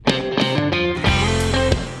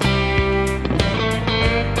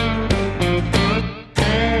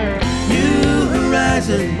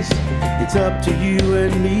it's up to you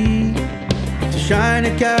and me to shine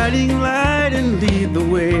a guiding light and lead the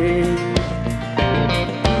way.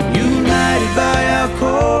 United by our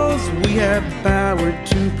cause, we have the power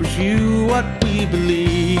to pursue what we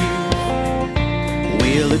believe.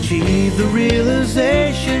 We'll achieve the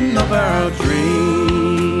realization of our dreams.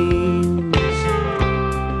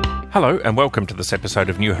 Hello and welcome to this episode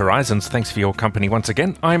of New Horizons. Thanks for your company once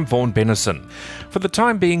again. I'm Vaughan Bennison. For the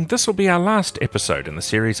time being, this will be our last episode in the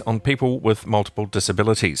series on people with multiple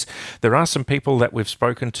disabilities. There are some people that we've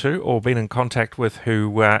spoken to or been in contact with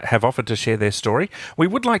who have offered to share their story. We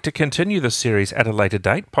would like to continue this series at a later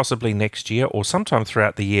date, possibly next year or sometime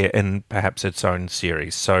throughout the year in perhaps its own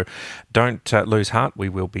series. So don't lose heart, we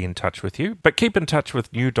will be in touch with you. But keep in touch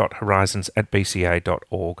with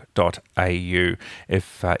new.horizons@bca.org.au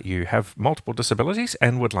if you have multiple disabilities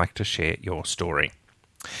and would like to share your story.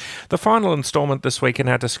 The final instalment this week in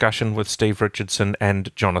our discussion with Steve Richardson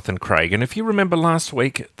and Jonathan Craig. And if you remember last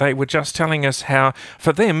week, they were just telling us how,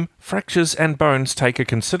 for them, fractures and bones take a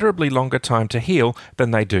considerably longer time to heal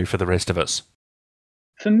than they do for the rest of us.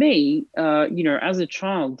 For me, as a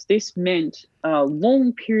child, this meant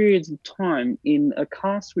long periods of time in a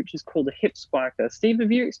cast which is called a hip spiker. Steve,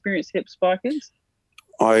 have you experienced hip spikers?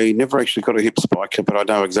 I never actually got a hip spiker, but I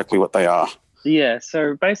know exactly what they are. Yeah,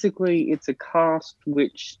 so basically it's a cast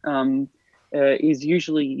which is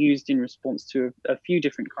usually used in response to a few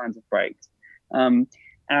different kinds of breaks. And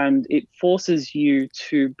it forces you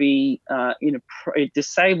to be it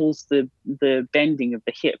disables the bending of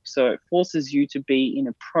the hip. So it forces you to be in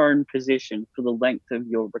a prone position for the length of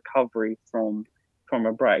your recovery from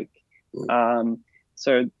a break.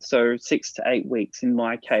 So 6 to 8 weeks in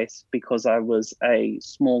my case, because I was a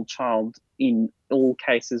small child in all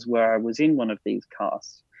cases where I was in one of these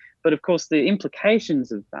casts. But of course, the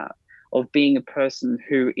implications of that, of being a person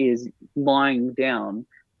who is lying down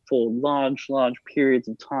for large periods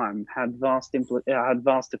of time, had vast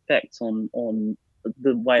effects on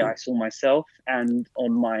the way I saw myself and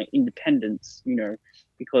on my independence,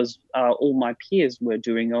 because all my peers were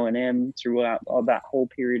doing O&M throughout that whole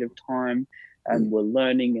period of time and were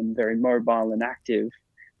learning and very mobile and active,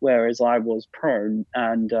 whereas I was prone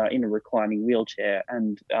and in a reclining wheelchair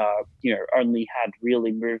and, only had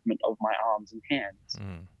really movement of my arms and hands.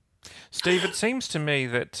 Steve, it seems to me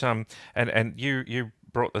that, and you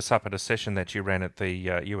brought this up at a session that you ran at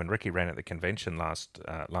you and Ricky ran at the convention last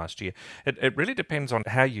year. It really depends on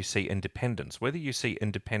how you see independence, whether you see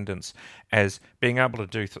independence as being able to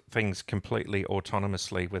do things completely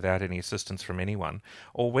autonomously without any assistance from anyone,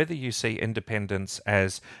 or whether you see independence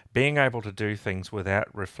as being able to do things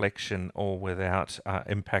without reflection or without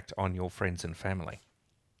impact on your friends and family.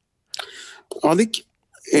 I think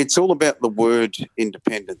it's all about the word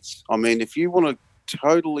independence. I mean, if you want to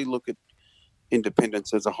totally look at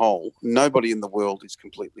independence as a whole, nobody in the world is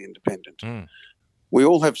completely independent. We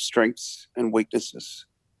all have strengths and weaknesses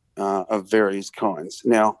of various kinds.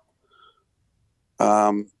 Now,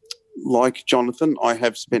 like Jonathan, I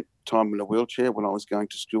have spent time in a wheelchair when I was going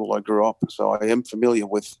to school. I grew up, so I am familiar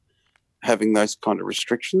with having those kind of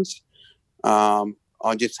restrictions. I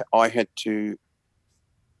had to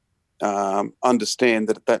understand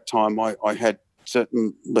that at that time I had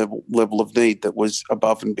certain level of need that was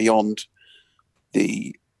above and beyond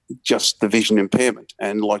the vision impairment.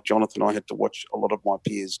 And like Jonathan, I had to watch a lot of my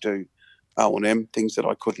peers do O&M, things that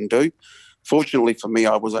I couldn't do. Fortunately for me,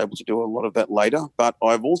 I was able to do a lot of that later, but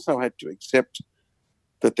I've also had to accept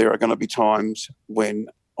that there are going to be times when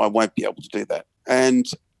I won't be able to do that. And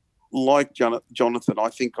like Jonathan, I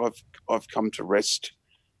think I've come to rest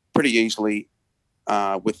pretty easily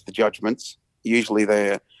with the judgments. Usually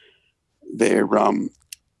they're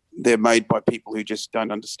made by people who just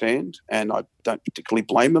don't understand, and I don't particularly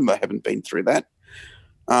blame them. I haven't been through that.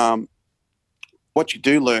 What you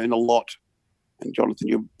do learn a lot, and Jonathan,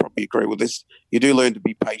 you'll probably agree with this, you do learn to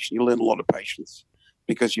be patient. You learn a lot of patience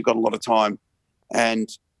because you've got a lot of time. And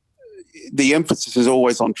the emphasis is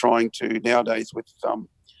always on trying to, nowadays with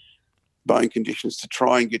bone conditions, to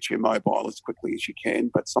try and get you mobile as quickly as you can.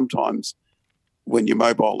 But sometimes when you're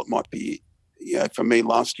mobile, it might be, for me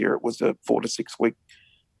last year, it was a 4 to 6 week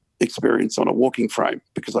experience on a walking frame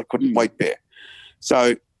because I couldn't weight bear.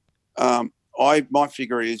 So my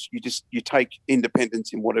figure is you take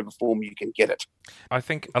independence in whatever form you can get it. I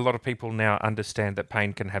think a lot of people now understand that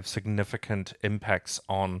pain can have significant impacts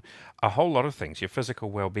on a whole lot of things, your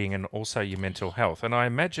physical well-being and also your mental health. And I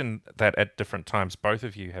imagine that at different times, both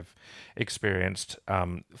of you have experienced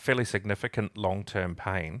fairly significant long-term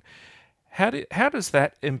pain. How does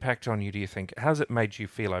that impact on you, do you think? How's it made you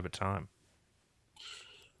feel over time?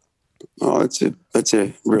 Oh, that's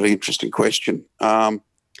a really interesting question.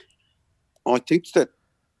 I think that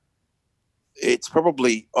I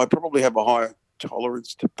probably have a higher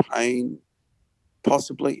tolerance to pain,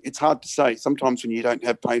 possibly. It's hard to say. Sometimes when you don't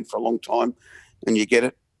have pain for a long time and you get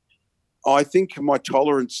it, I think my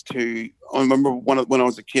tolerance to, I remember when I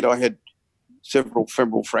was a kid, I had several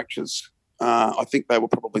femoral fractures. I think they were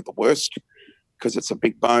probably the worst because it's a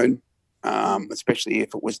big bone, especially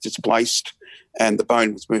if it was displaced and the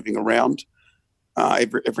bone was moving around.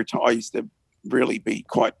 Every time I used to really be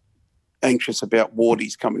quite anxious about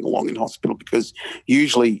wardies coming along in hospital because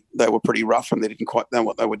usually they were pretty rough and they didn't quite know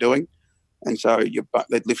what they were doing. And so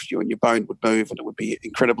they'd lift you and your bone would move and it would be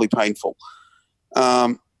incredibly painful.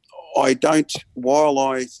 While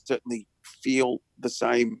I certainly feel the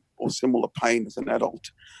same or similar pain as an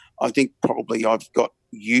adult, I think probably I've got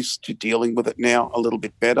used to dealing with it now a little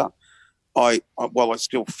bit better. While I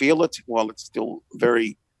still feel it, while it's still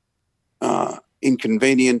very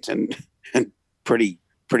inconvenient and pretty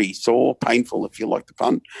sore, painful, if you like the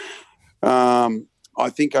pun. I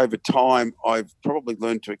think over time I've probably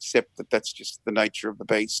learned to accept that that's just the nature of the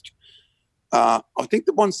beast. I think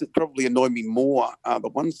the ones that probably annoy me more are the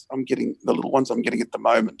little ones I'm getting at the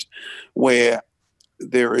moment, where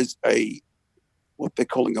there is what they're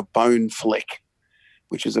calling a bone fleck,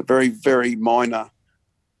 which is a very, very minor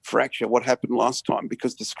fracture. What happened last time,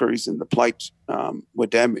 because the screws in the plate were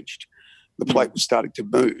damaged, the plate was starting to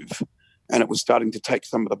move and it was starting to take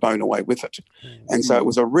some of the bone away with it. And so it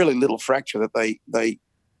was a really little fracture that they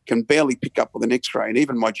can barely pick up with an X-ray. And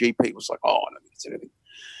even my GP was like, I don't think it's anything.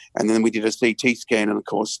 And then we did a CT scan and, of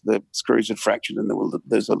course, the screws had fractured and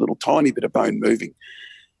there's a little tiny bit of bone moving.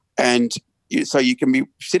 And so you can be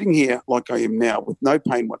sitting here like I am now with no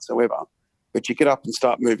pain whatsoever, but you get up and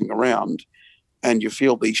start moving around and you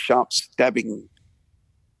feel these sharp stabbing,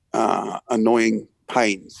 annoying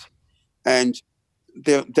pains. And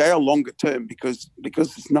they are longer term because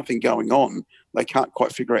there's nothing going on. They can't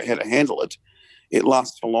quite figure out how to handle it. It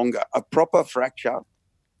lasts for longer. A proper fracture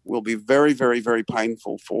will be very, very, very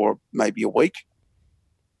painful for maybe a week,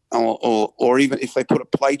 or even if they put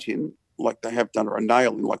a plate in like they have done, or a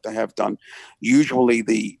nail in like they have done. Usually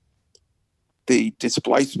the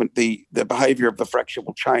displacement, the behaviour of the fracture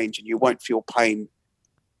will change, and you won't feel pain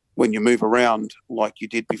when you move around like you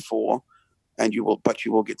did before. And you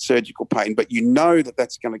will get surgical pain, but you know that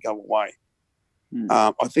that's going to go away.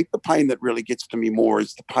 I think the pain that really gets to me more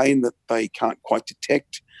is the pain that they can't quite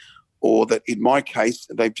detect, or that in my case,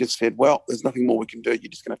 they've just said, well, there's nothing more we can do.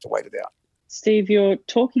 You're just going to have to wait it out. Steve, you're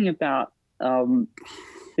talking about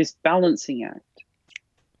this balancing act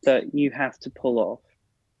that you have to pull off.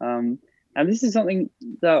 And this is something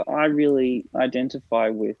that I really identify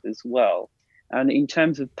with as well. And in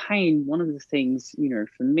terms of pain, one of the things,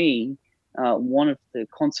 for me, one of the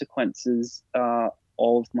consequences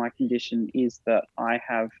of my condition is that I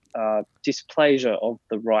have dysplasia of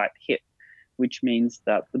the right hip, which means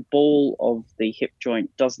that the ball of the hip joint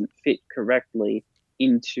doesn't fit correctly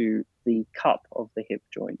into the cup of the hip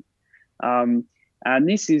joint. And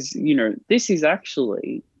this is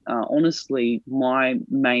actually, honestly, my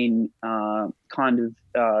main kind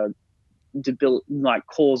of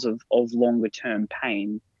cause of longer term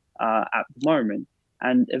pain at the moment.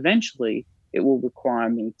 And eventually it will require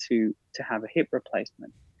me to have a hip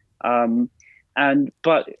replacement.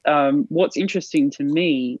 But what's interesting to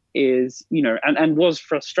me is, and was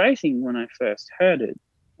frustrating when I first heard it,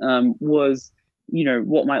 was,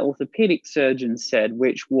 what my orthopedic surgeon said,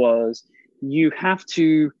 which was you have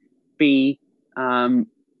to be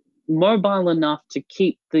mobile enough to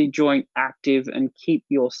keep the joint active and keep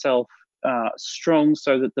yourself strong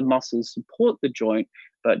so that the muscles support the joint,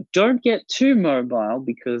 but don't get too mobile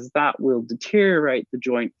because that will deteriorate the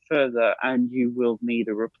joint further and you will need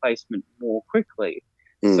a replacement more quickly.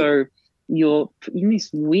 So you're in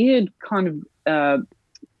this weird kind of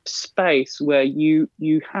space where you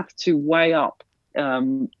have to weigh up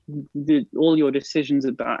all your decisions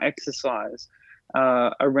about exercise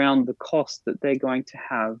around the cost that they're going to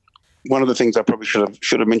have. One of the things I probably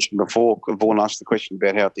should have mentioned before, Vaughan asked the question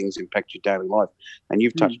about how things impact your daily life, and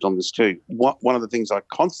you've touched on this too. One of the things I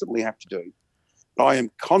constantly have to do, I am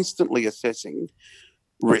constantly assessing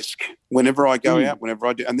risk whenever I go out, whenever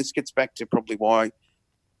I do, and this gets back to probably why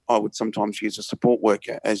I would sometimes use a support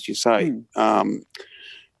worker, as you say.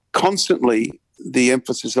 Constantly, the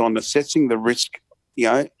emphasis on assessing the risk.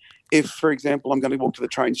 If, for example, I'm going to walk to the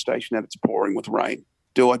train station and it's pouring with rain,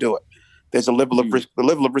 do I do it? There's a level of risk. The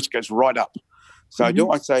level of risk goes right up. So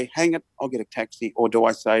do I say, hang it, I'll get a taxi, or do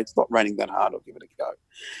I say it's not raining that hard, I'll give it a go?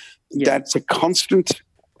 That's a constant,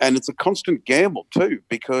 and it's a constant gamble too,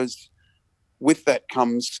 because with that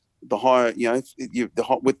comes the higher,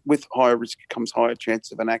 with higher risk comes higher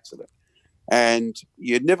chance of an accident. And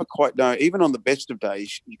you never quite know. Even on the best of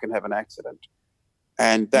days, you can have an accident,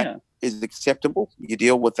 and that is acceptable. You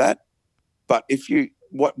deal with that. But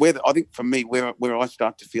I think for me, where I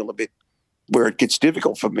start to feel a bit, where it gets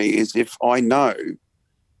difficult for me is if I know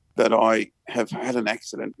that I have had an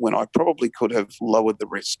accident when I probably could have lowered the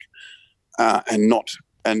risk and not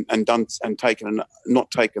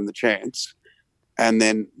taken the chance, and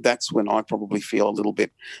then that's when I probably feel a little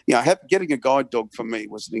bit. Getting a guide dog for me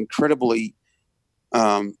was an incredibly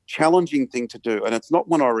challenging thing to do, and it's not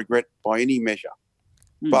one I regret by any measure.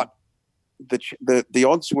 But the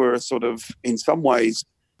odds were sort of in some ways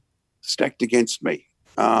stacked against me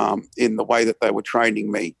in the way that they were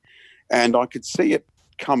training me, and I could see it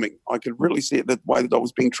coming. I could really see it, the way that I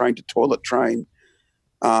was being trained to toilet train.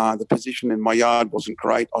 The position in my yard wasn't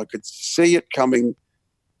great. I could see it coming,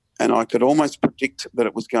 and I could almost predict that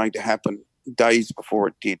it was going to happen days before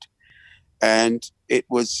it did. And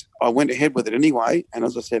I went ahead with it anyway. And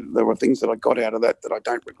as I said, there were things that I got out of that I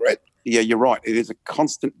don't regret. Yeah, you're right. It is a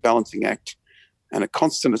constant balancing act and a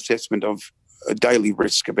constant assessment of a daily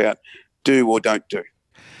risk about do or don't do.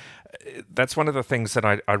 That's one of the things that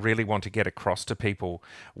I really want to get across to people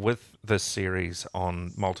with this series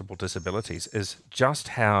on multiple disabilities is just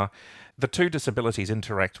how the two disabilities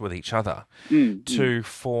interact with each other to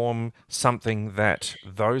form something that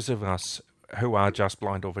those of us who are just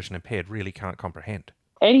blind or vision impaired really can't comprehend.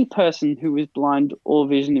 Any person who is blind or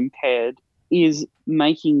vision impaired is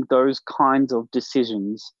making those kinds of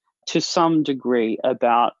decisions to some degree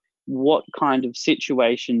about what kind of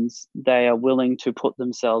situations they are willing to put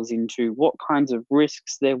themselves into, what kinds of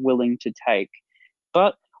risks they're willing to take.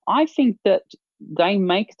 But I think that they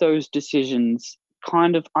make those decisions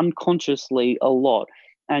kind of unconsciously a lot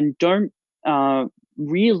and don't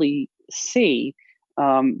really see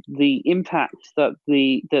the impact that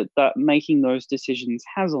that making those decisions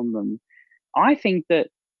has on them. I think that,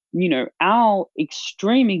 our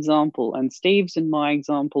extreme example, and Steve's and my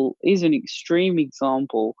example is an extreme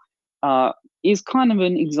example, is kind of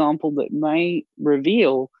an example that may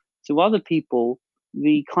reveal to other people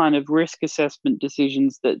the kind of risk assessment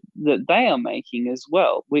decisions that they are making as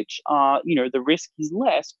well, which are, the risk is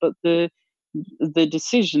less, but the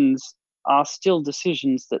decisions are still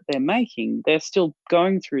decisions that they're making. They're still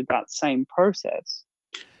going through that same process.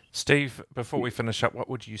 Steve, before we finish up, what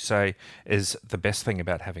would you say is the best thing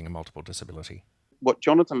about having a multiple disability? What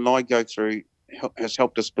Jonathan and I go through has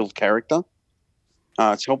helped us build character.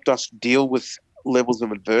 It's helped us deal with levels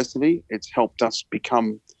of adversity. It's helped us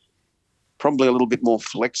become probably a little bit more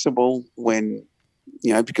flexible when,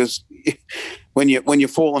 because when you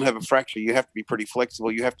fall and have a fracture, you have to be pretty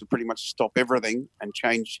flexible. You have to pretty much stop everything and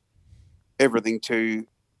change everything to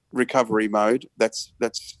recovery mode. That's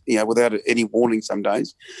without any warning some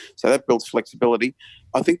days. So that builds flexibility.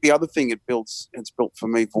 I think the other thing it's built for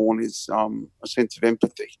me, Vaughan, is a sense of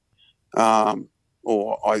empathy.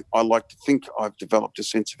 Or I like to think I've developed a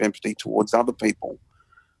sense of empathy towards other people,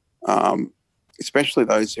 especially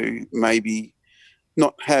those who may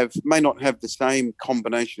not have the same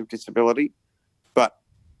combination of disability, but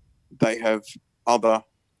they have other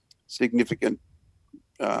significant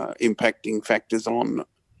impacting factors on,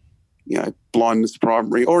 blindness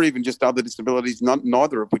primary, or even just other disabilities,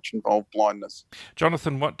 neither of which involve blindness.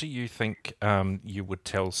 Jonathan, what do you think you would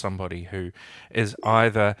tell somebody who is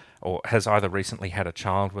either or has either recently had a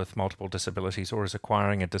child with multiple disabilities or is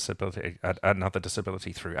acquiring another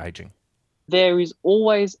disability through aging? There is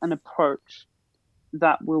always an approach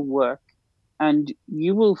that will work, and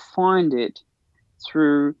you will find it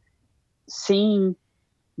through seeing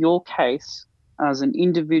your case as an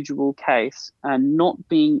individual case and not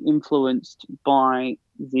being influenced by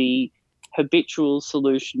the habitual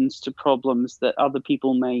solutions to problems that other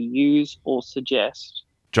people may use or suggest.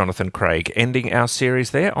 Jonathan Craig, ending our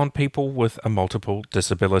series there on people with a multiple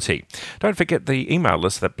disability. Don't forget the email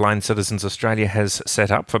list that Blind Citizens Australia has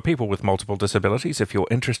set up for people with multiple disabilities. If you're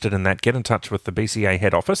interested in that, get in touch with the BCA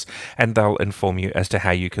head office and they'll inform you as to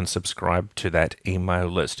how you can subscribe to that email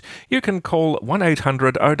list. You can call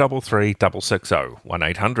 1800 033 660,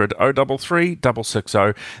 1800 033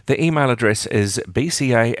 660. The email address is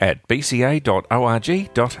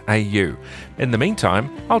bca@bca.org.au. In the meantime,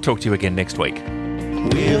 I'll talk to you again next week.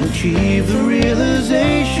 We'll achieve the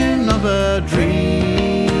realization of our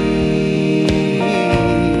dreams,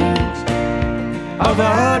 of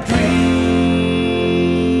our dreams.